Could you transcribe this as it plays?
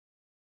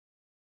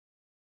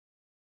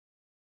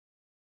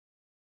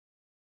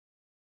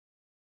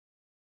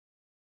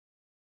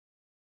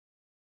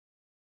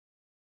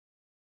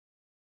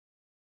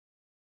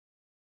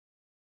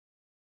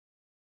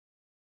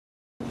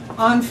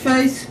On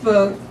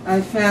Facebook,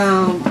 I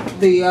found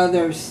The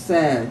Other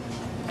Said,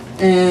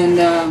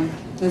 and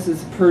this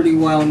is a pretty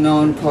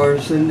well-known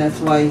person. That's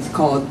why he's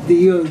called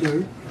The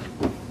Other.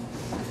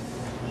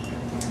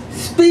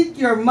 Speak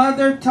your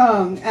mother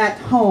tongue at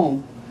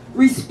home.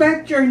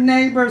 Respect your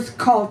neighbor's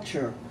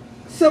culture.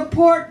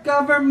 Support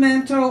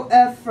governmental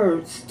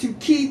efforts to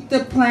keep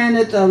the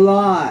planet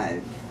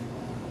alive.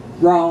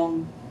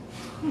 Wrong.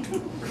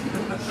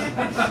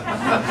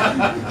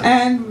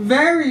 And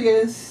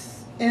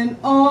various in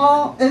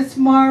all its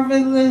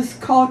marvelous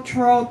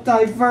cultural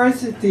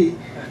diversity.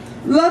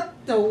 Let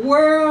the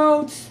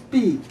world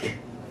speak.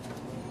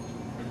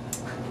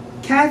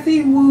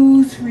 Kathy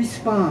Wu's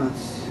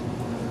response.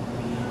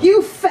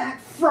 You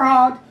fat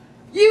fraud.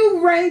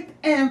 You rape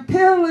and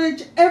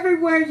pillage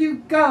everywhere you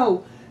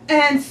go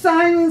and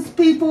silence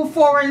people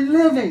for a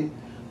living.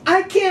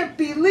 I can't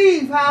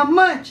believe how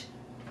much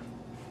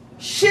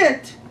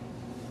shit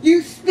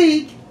you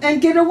speak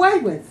and get away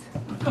with.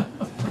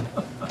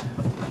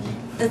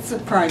 It's a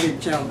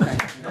private joke.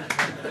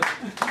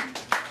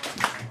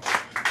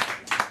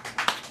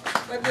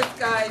 But this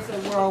guy's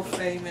a world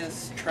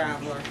famous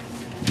traveler.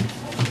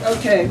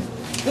 Okay,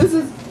 this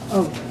is,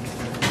 oh,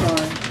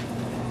 sorry.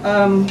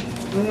 I'm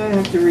gonna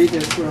have to read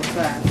this real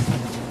fast.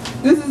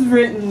 This is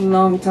written a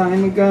long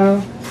time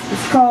ago.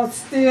 It's called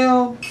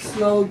Still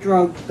Slow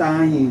Drug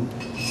Dying.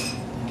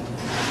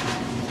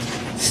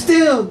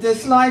 Still,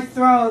 this life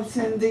throbs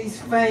in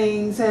these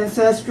veins,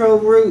 ancestral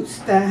roots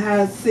that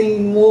has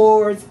seen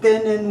wars,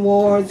 been in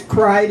wars,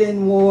 cried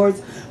in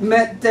wars,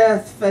 met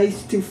death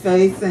face to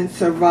face, and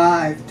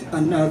survived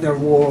another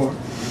war.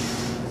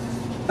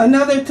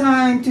 Another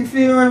time to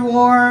fear a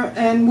war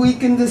and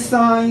weaken the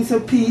signs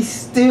of peace.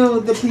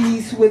 Still the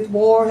peace with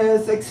war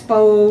has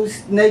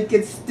exposed,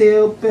 naked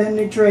still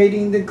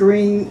penetrating the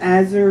green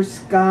azure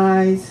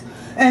skies.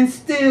 And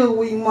still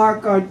we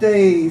mark our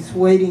days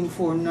waiting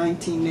for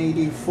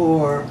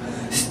 1984.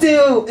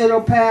 Still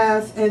it'll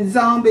pass and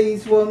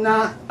zombies will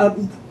not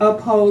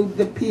uphold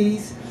the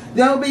peace.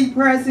 They'll be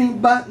pressing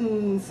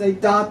buttons, a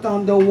dot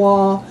on the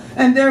wall,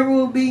 and there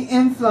will be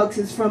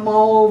influxes from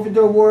all over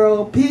the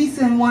world. Peace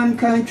in one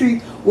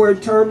country where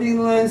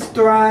turbulence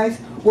thrives,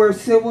 where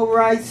civil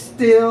rights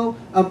still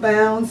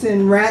abounds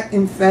in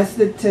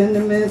rat-infested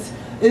tenements.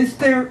 Is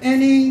there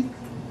any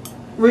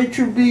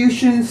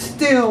retribution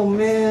still,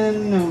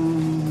 men?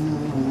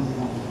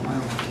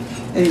 Well,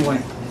 anyway.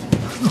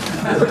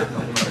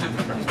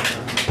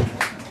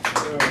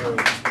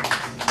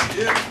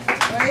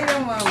 Wait a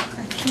moment.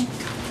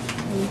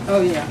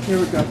 Oh yeah, here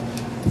we go.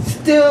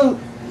 Still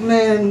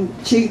men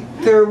cheat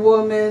their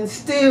women.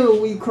 Still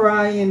we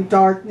cry in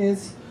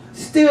darkness.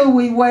 Still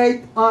we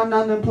wait on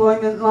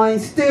unemployment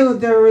lines. Still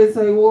there is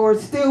a war.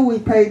 Still we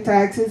pay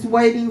taxes,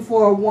 waiting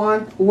for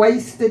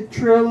wasted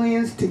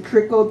trillions to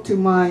trickle to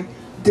my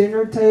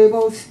dinner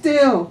table.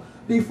 Still,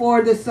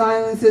 before the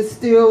silence it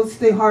stills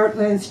the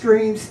heartland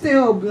stream.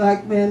 Still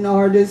black men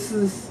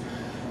artists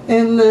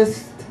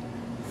enlist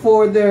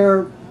for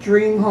their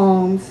dream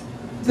homes.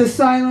 The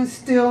silent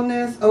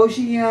stillness,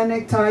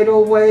 oceanic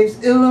tidal waves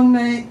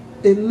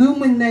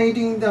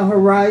illuminating the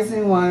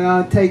horizon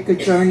while I take a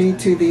journey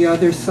to the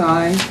other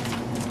side.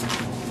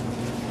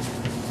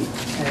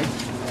 Okay.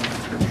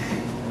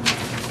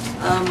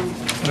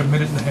 A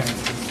minute and a half.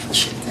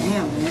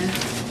 Damn, man.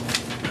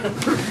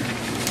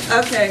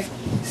 Okay.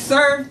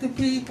 Serve the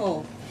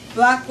people.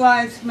 Black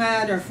Lives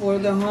Matter for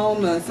the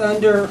homeless,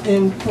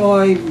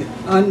 underemployed,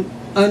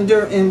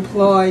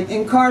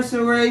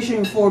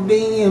 incarceration for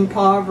being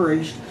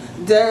impoverished,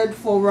 dead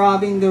for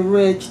robbing the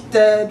rich,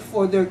 dead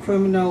for their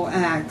criminal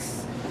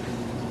acts.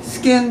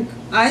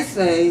 I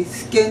say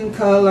skin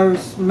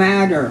colors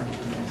matter.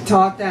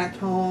 Taught at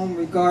home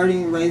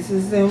regarding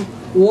racism.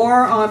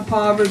 War on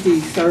poverty,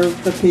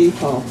 serve the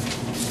people.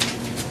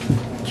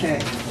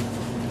 Okay.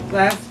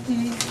 Last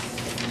piece.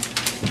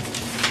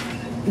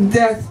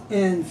 Death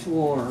ends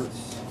wars.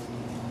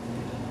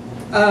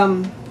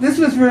 This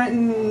was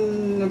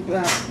written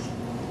about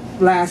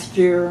last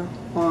year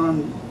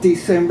on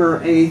December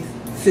 8th,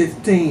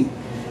 15.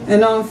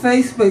 And on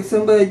Facebook,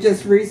 somebody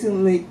just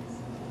recently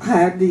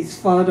had these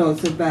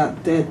photos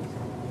about dead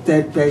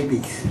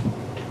babies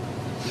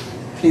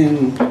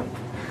in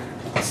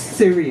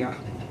Syria.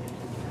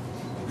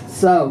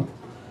 So,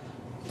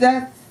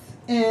 death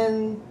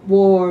in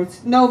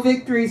wars. No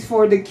victories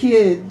for the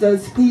kid.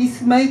 Does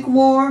peace make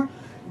war?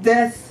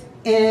 Death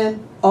in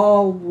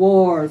all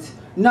wars.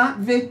 Not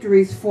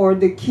victories for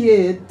the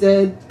kid,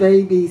 dead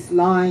babies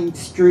lined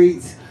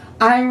streets.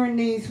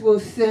 Ironies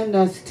will send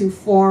us to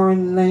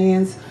foreign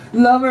lands.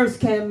 Lovers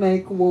can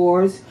make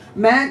wars.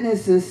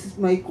 Madnesses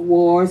make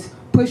wars.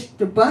 Push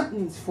the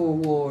buttons for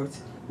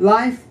wars.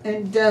 Life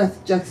and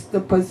death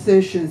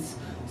juxtapositions.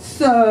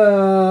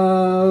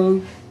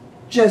 So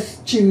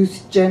just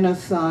choose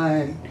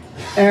genocide.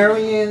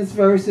 Aryans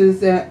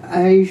versus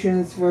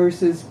Asians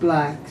versus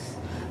blacks.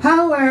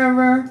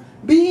 However,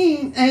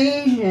 being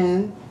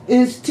Asian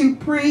is to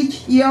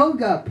preach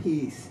yoga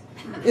peace.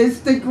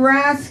 Is the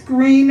grass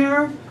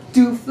greener?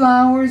 Do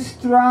flowers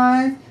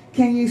thrive?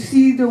 Can you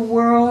see the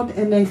world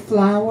in a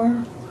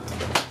flower?